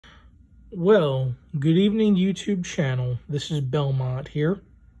Well, good evening, YouTube channel. This is Belmont here.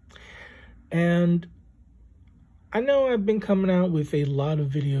 And I know I've been coming out with a lot of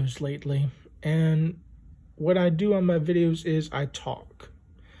videos lately. And what I do on my videos is I talk.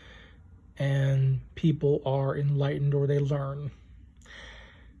 And people are enlightened or they learn.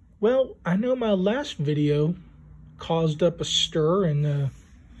 Well, I know my last video caused up a stir in a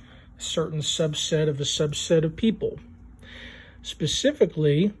certain subset of people.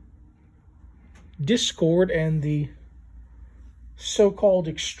 Specifically, Discord and the so-called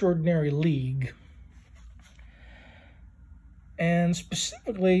Extraordinary League. And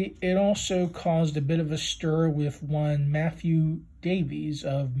specifically, it also caused a bit of a stir with one Matthew Davies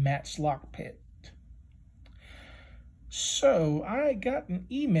of Matt's Lockpit. So, I got an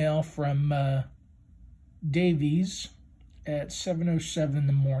email from Davies at 7:07 in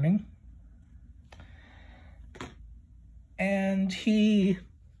the morning. And he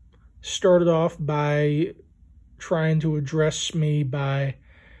started off by trying to address me by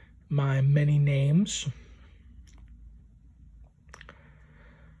my many names,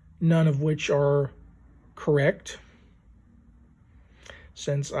 none of which are correct,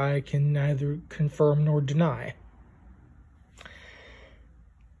 since I can neither confirm nor deny.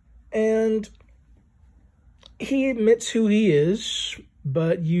 And he admits who he is,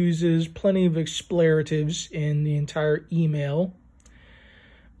 but uses plenty of expletives in the entire email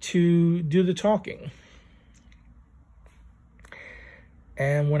to do the talking.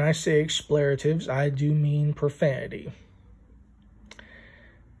 And when I say expletives, I do mean profanity.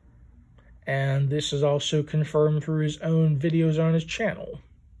 And this is also confirmed through his own videos on his channel.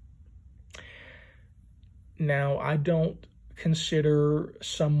 Now, I don't consider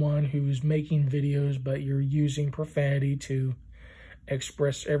someone who's making videos, but you're using profanity to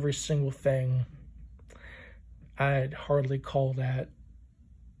express every single thing. I'd hardly call that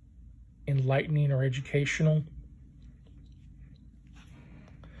enlightening or educational.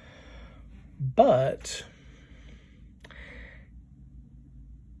 But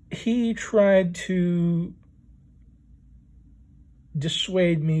he tried to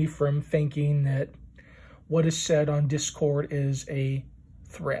dissuade me from thinking that what is said on Discord is a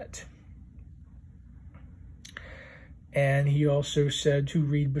threat. And he also said to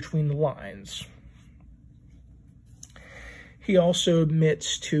read between the lines. He also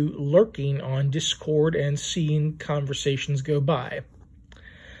admits to lurking on Discord and seeing conversations go by,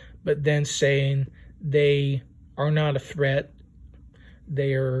 but then saying they are not a threat,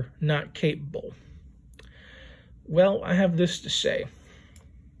 they are not capable. Well, I have this to say.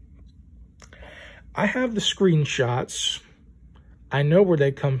 I have the screenshots. I know where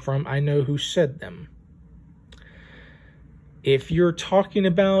they come from. I know who said them. If you're talking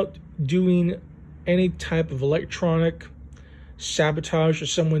about doing any type of electronic sabotage of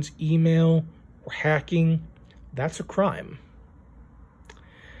someone's email or hacking, that's a crime.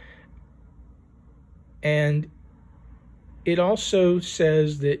 And it also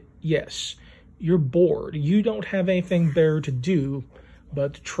says that, yes, you're bored. You don't have anything better to do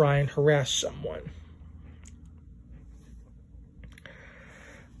but to try and harass someone.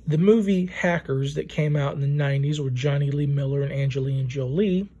 The movie Hackers that came out in the 90s with Johnny Lee Miller and Angelina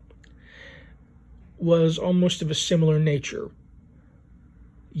Jolie was almost of a similar nature.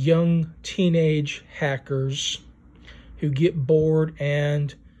 Young teenage hackers who get bored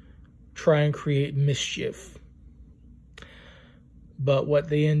and try and create mischief. But what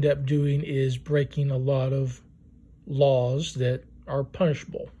they end up doing is breaking a lot of laws that are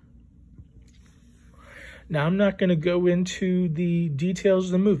punishable. Now, I'm not going to go into the details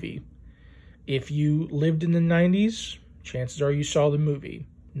of the movie. If you lived in the 90s, chances are you saw the movie.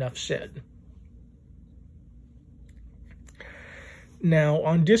 Enough said. Now,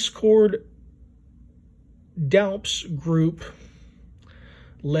 on Discord, DALP's group,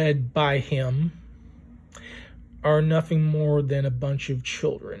 led by him, are nothing more than a bunch of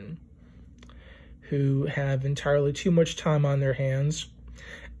children who have entirely too much time on their hands.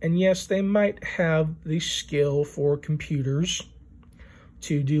 And yes, they might have the skill for computers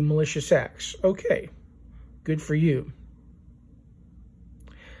to do malicious acts. Okay, good for you.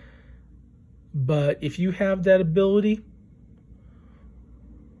 But if you have that ability,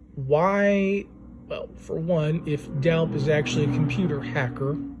 why, well, for one, if DALP is actually a computer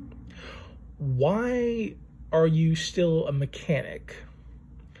hacker, why are you still a mechanic?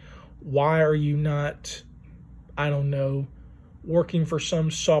 Why are you not, I don't know, working for some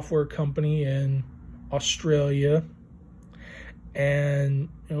software company in Australia and,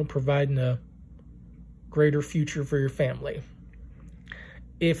 providing a greater future for your family,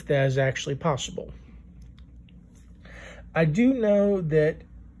 if that is actually possible? I do know that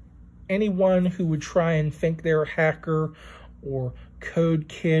anyone who would try and think they're a hacker or code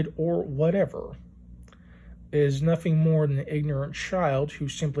kid or whatever is nothing more than an ignorant child who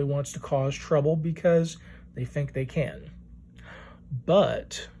simply wants to cause trouble because they think they can.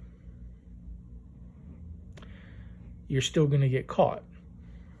 But you're still going to get caught.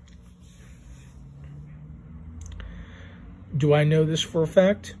 Do I know this for a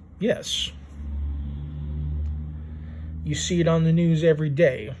fact? Yes. You see it on the news every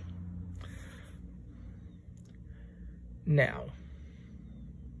day. Now,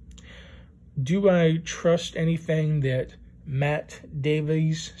 do I trust anything that Matt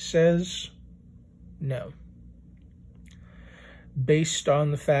Davies says? No. Based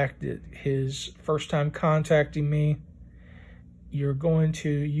on the fact that his first time contacting me, you're going to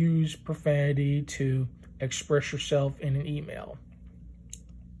use profanity to express yourself in an email.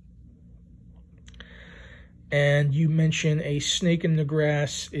 And you mention a snake in the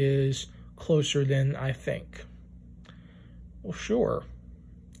grass is closer than I think. Well, sure.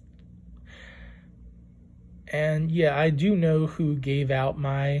 And yeah, I do know who gave out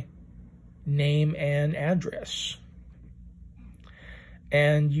my name and address.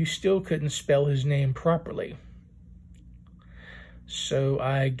 And you still couldn't spell his name properly. So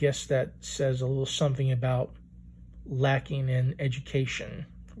I guess that says a little something about lacking in education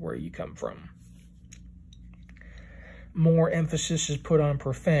where you come from. More emphasis is put on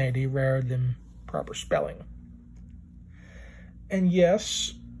profanity rather than proper spelling. And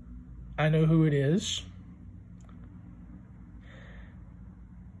yes, I know who it is.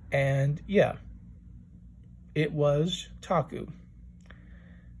 And yeah, it was Taku.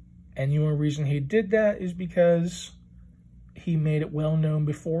 And the only reason he did that is because he made it well known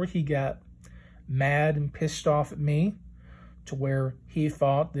before he got mad and pissed off at me to where he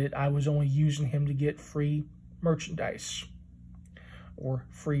thought that I was only using him to get free merchandise or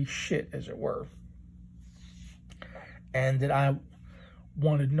free shit, as it were. And that I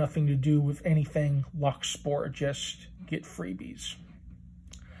wanted nothing to do with anything locksport, just get freebies.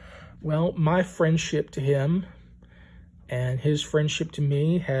 Well, my friendship to him and his friendship to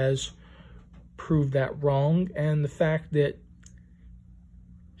me has proved that wrong, and the fact that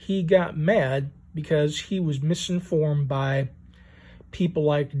he got mad because he was misinformed by people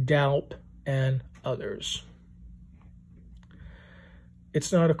like DALP and others.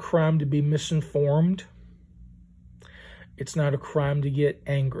 It's not a crime to be misinformed. It's not a crime to get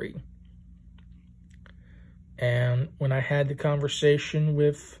angry. And when I had the conversation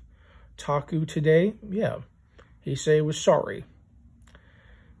with Taku today, yeah, he said he was sorry.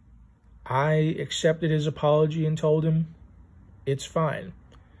 I accepted his apology and told him it's fine.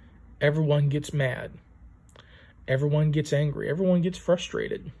 Everyone gets mad. Everyone gets angry. Everyone gets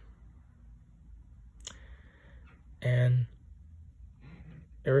frustrated. And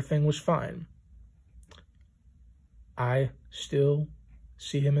everything was fine. I still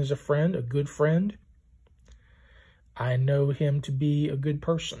see him as a friend, a good friend. I know him to be a good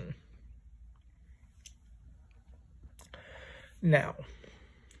person. Now,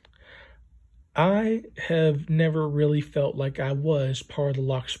 I have never really felt like I was part of the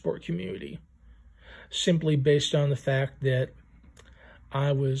locksport community, simply based on the fact that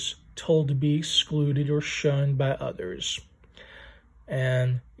I was told to be excluded or shunned by others.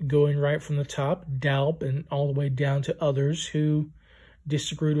 And going right from the top, DALP, and all the way down to others who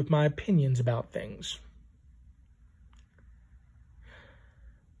disagreed with my opinions about things.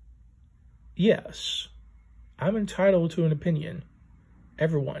 Yes, I'm entitled to an opinion.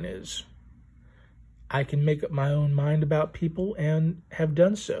 Everyone is. I can make up my own mind about people and have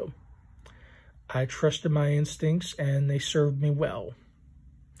done so. I trusted my instincts and they served me well.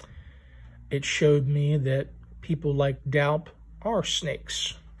 It showed me that people like DALP are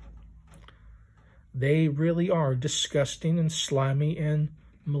snakes. They really are disgusting and slimy and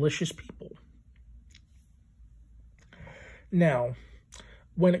malicious people. Now,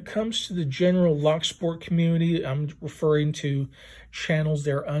 when it comes to the general locksport community, I'm referring to channels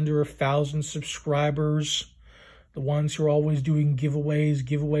that are under 1,000 subscribers, the ones who are always doing giveaways,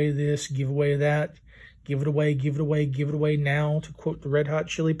 give away this, give away that, give it away, give it away, give it away now, to quote the Red Hot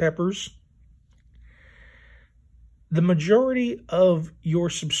Chili Peppers. The majority of your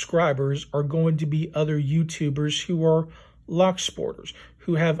subscribers are going to be other YouTubers who are locksporters,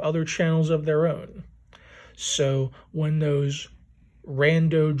 who have other channels of their own. So when those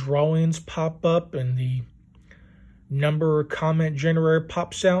rando drawings pop up and the number comment generator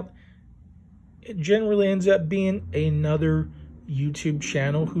pops out, it generally ends up being another YouTube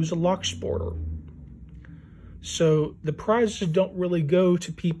channel who's a locksporter. So the prizes don't really go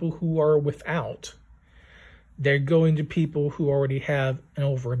to people who are without. they're going to people who already have an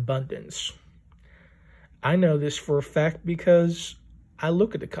overabundance. I know this for a fact because I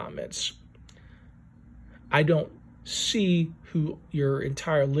look at the comments. I don't see who your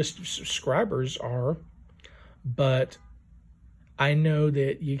entire list of subscribers are, but I know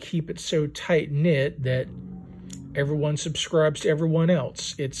that you keep it so tight-knit that everyone subscribes to everyone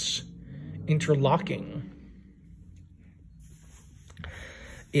else. It's interlocking.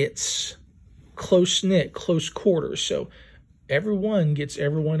 It's close-knit, close quarters, so everyone gets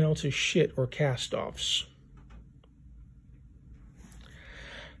everyone else's shit or cast-offs.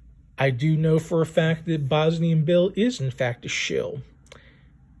 I do know for a fact that Bosnian Bill is in fact a shill.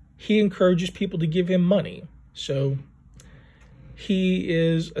 He encourages people to give him money, so he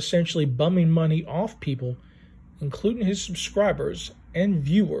is essentially bumming money off people, including his subscribers and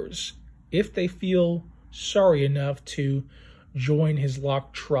viewers, if they feel sorry enough to join his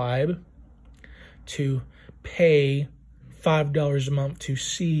locked tribe, to pay $5 a month to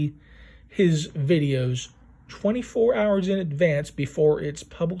see his videos 24 hours in advance before it's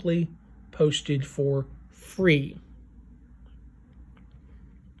publicly posted for free.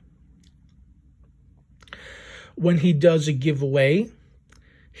 When he does a giveaway,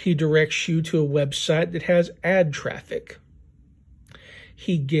 he directs you to a website that has ad traffic.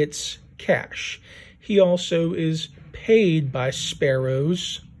 He gets cash. He also is paid by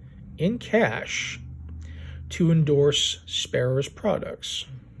Sparrows in cash to endorse Sparrows products.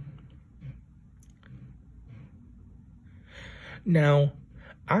 Now,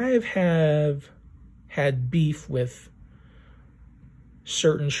 I have had beef with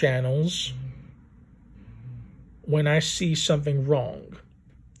certain channels when I see something wrong,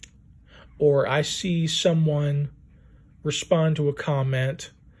 or I see someone respond to a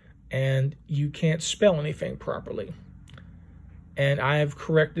comment and you can't spell anything properly. And I have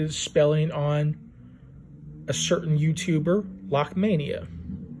corrected spelling on a certain YouTuber, Lockmania.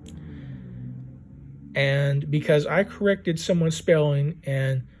 And because I corrected someone's spelling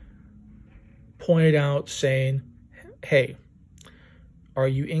and pointed out saying, hey, are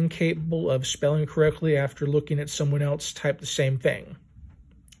you incapable of spelling correctly after looking at someone else type the same thing?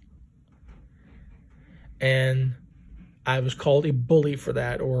 And I was called a bully for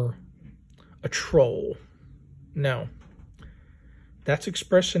that, or a troll. No. That's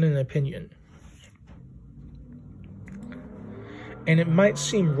expressing an opinion. And it might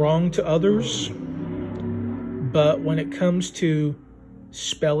seem wrong to others, but when it comes to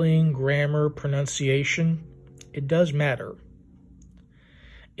spelling, grammar, pronunciation, it does matter.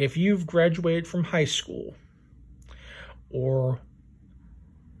 If you've graduated from high school or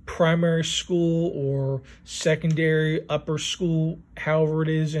primary school or secondary, upper school, however it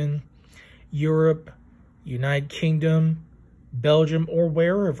is in Europe, United Kingdom, Belgium, or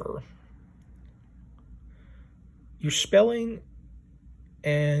wherever, your spelling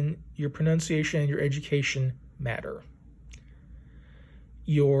and your pronunciation and your education matter.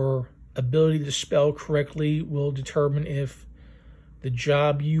 Your ability to spell correctly will determine if the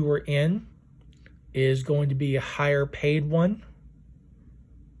job you are in is going to be a higher paid one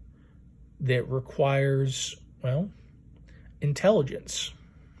that requires, well, intelligence.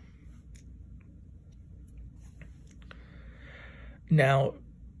 Now,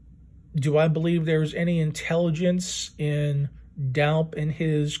 do I believe there's any intelligence in DALP and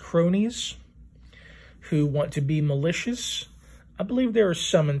his cronies who want to be malicious? I believe there is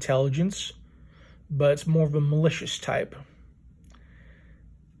some intelligence, but it's more of a malicious type.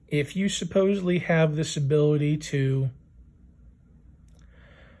 If you supposedly have this ability to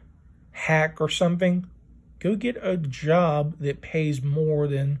hack or something, go get a job that pays more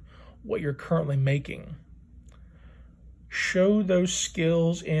than what you're currently making. Show those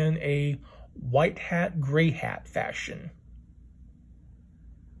skills in a white hat, gray hat fashion.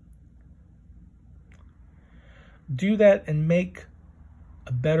 Do that and make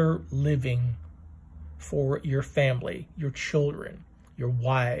a better living for your family, your children, your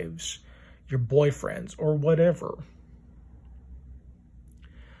wives, your boyfriends, or whatever.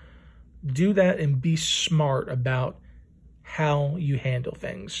 Do that and be smart about how you handle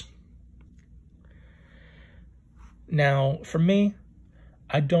things. Now, for me,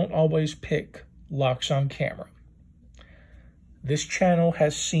 I don't always pick locks on camera. This channel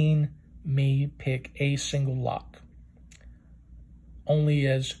has seen me pick a single lock, only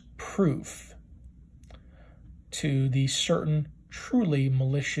as proof to the certain truly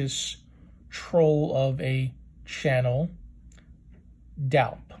malicious troll of a channel,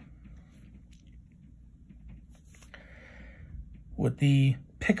 DALP. With the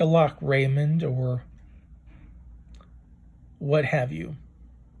pick a lock Raymond or what have you.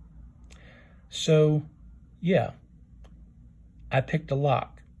 So Yeah, I picked a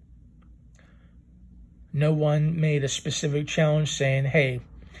lock. No one made a specific challenge saying, hey,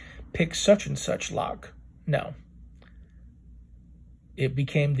 pick such and such lock. No. It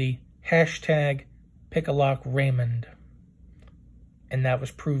became the hashtag pick a lock Raymond. And that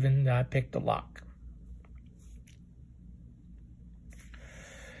was proven that I picked a lock.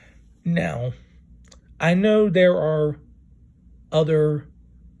 Now, I know there are other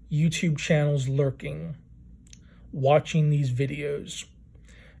YouTube channels lurking, watching these videos.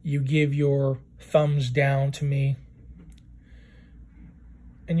 You give your thumbs down to me.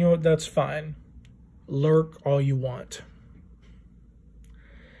 And you know what, that's fine. Lurk all you want.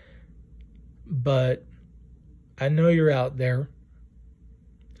 But I know you're out there.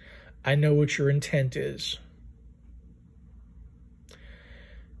 I know what your intent is.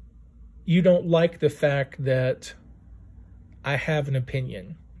 You don't like the fact that I have an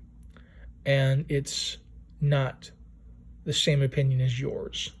opinion, and it's not the same opinion as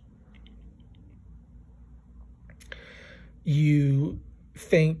yours. You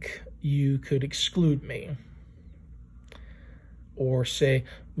think you could exclude me, or say,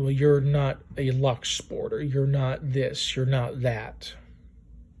 well, you're not a locksport, or you're not this, you're not that.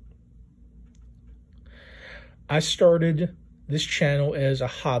 I started this channel as a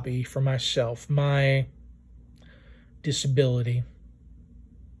hobby for myself, my disability.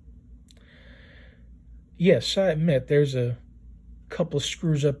 Yes, I admit there's a couple of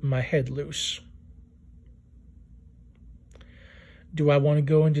screws up in my head loose. Do I want to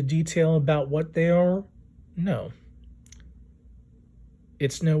go into detail about what they are? No.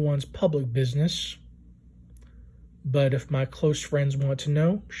 It's no one's public business. But if my close friends want to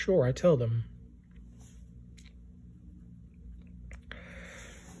know, sure, I tell them.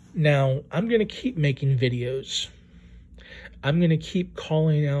 Now, I'm going to keep making videos. I'm going to keep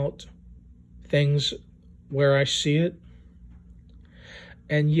calling out things where I see it.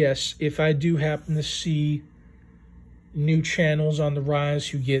 And yes, if I do happen to see new channels on the rise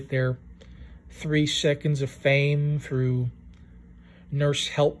who get their 3 seconds of fame through Nurse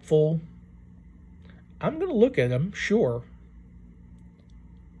Helpful, I'm going to look at them, sure.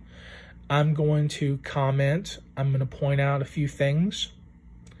 I'm going to comment. I'm going to point out a few things.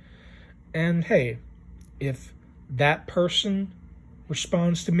 And hey, if that person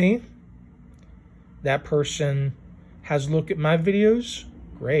responds to me, that person has a look at my videos,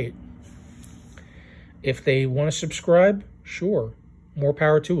 great. If they want to subscribe, sure, more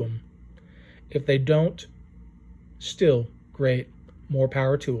power to them. If they don't, still great, more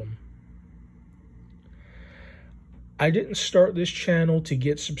power to them. I didn't start this channel to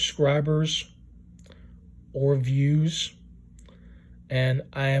get subscribers or views. And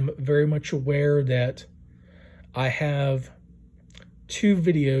I am very much aware that I have 2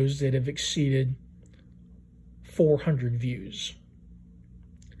 videos that have exceeded 400 views.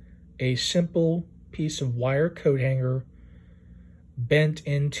 A simple piece of wire coat hanger bent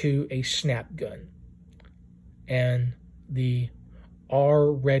into a snap gun. And the R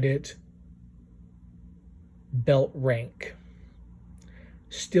Reddit belt rank.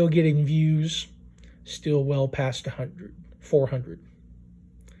 Still getting views, still well past 400.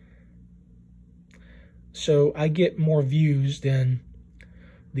 So I get more views than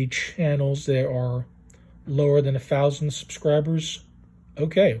the channels that are lower than 1,000 subscribers.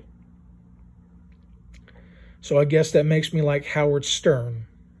 Okay. So I guess that makes me like Howard Stern.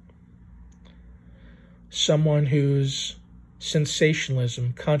 Someone who's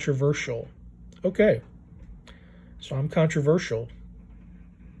sensationalism, controversial. Okay. So I'm controversial.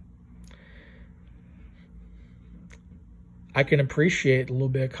 I can appreciate a little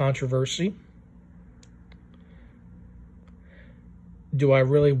bit of controversy. Do I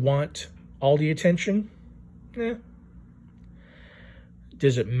really want all the attention? Eh.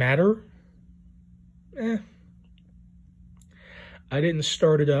 Does it matter? Eh. I didn't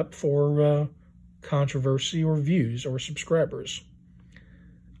start it up for controversy or views or subscribers.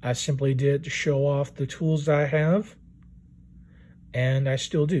 I simply did it to show off the tools that I have, and I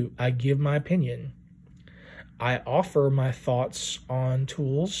still do. I give my opinion. I offer my thoughts on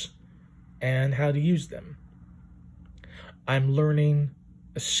tools and how to use them. I'm learning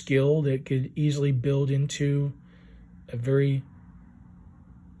a skill that could easily build into a very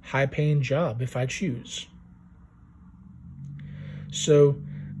high-paying job if I choose. So,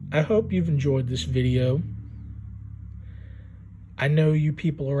 I hope you've enjoyed this video. I know you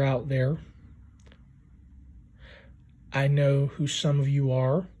people are out there. I know who some of you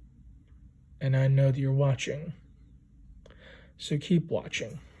are, and I know that you're watching. So keep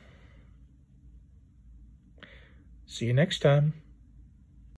watching. See you next time.